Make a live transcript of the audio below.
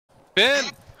Ben!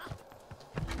 Ben,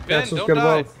 Yes, let's don't get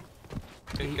die! both.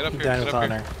 Okay, get up here, Down get with up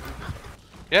honor. here.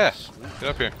 Yeah, get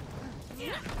up here.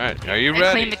 Alright, are you I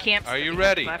ready? claim the camp Are you for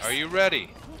ready? left. Are you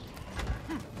ready?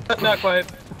 Not quite.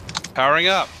 Powering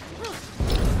up.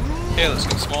 Okay, let's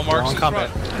get small marks Long in combat.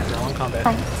 front. Long combat.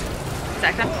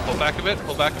 Second. Pull back a bit,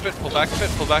 pull back a bit, pull back a bit,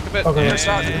 pull back a bit. Okay.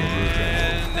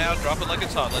 And now drop it like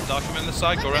it's hot. Let Doc come in the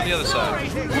side, go around the other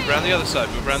side. Move around the other side,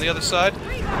 move around the other side.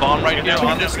 Bomb right here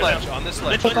on this ledge, on this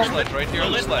ledge, on this ledge, right here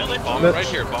on this ledge. Bomb it right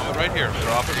here, bomb it right here.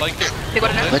 Drop it like here. They go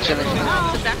to next. Everything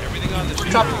on this shit, everything on this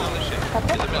shit.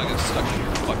 You're literally like stuck in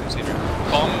your fucking scenery.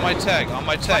 Bomb on my tag, on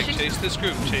my tag. Chase this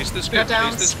group, chase this group,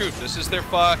 chase this group. This is their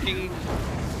fucking...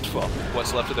 Well,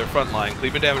 what's left of their front line.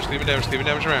 Cleaving damage, cleaving damage, cleaving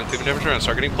damage around, cleaving damage around.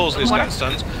 Start getting pulls on these guys.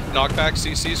 Stuns, knockback,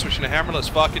 CC, switching to hammer. Let's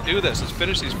fucking do this. Let's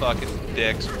finish these fucking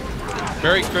dicks.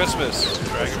 Merry Christmas,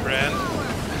 Dragon Brand.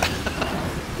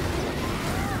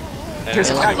 Here's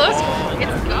a tag. Close.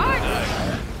 It's gone.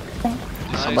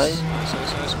 Nice. Somebody-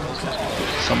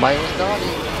 Nice. Somebody was naughty.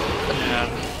 Yeah.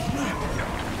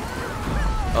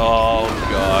 Oh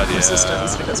god, yeah.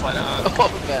 Resistance, because why not?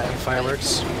 Oh, God.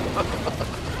 Fireworks.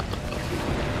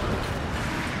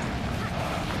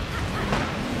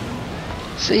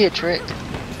 See ya, Trick.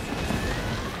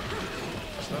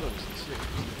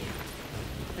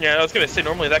 Yeah, I was gonna say,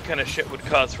 normally that kind of shit would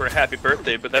cause for a happy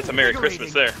birthday, but that's a Merry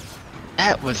Christmas there.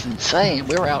 That was insane.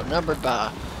 We were outnumbered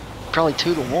by probably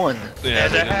 2 to 1. Yeah,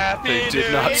 And a happy they did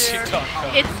New not Year. see Doc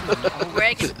coming. It's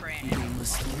Dragon Brand.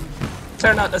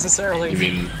 They're not necessarily. You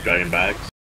mean dragon bags?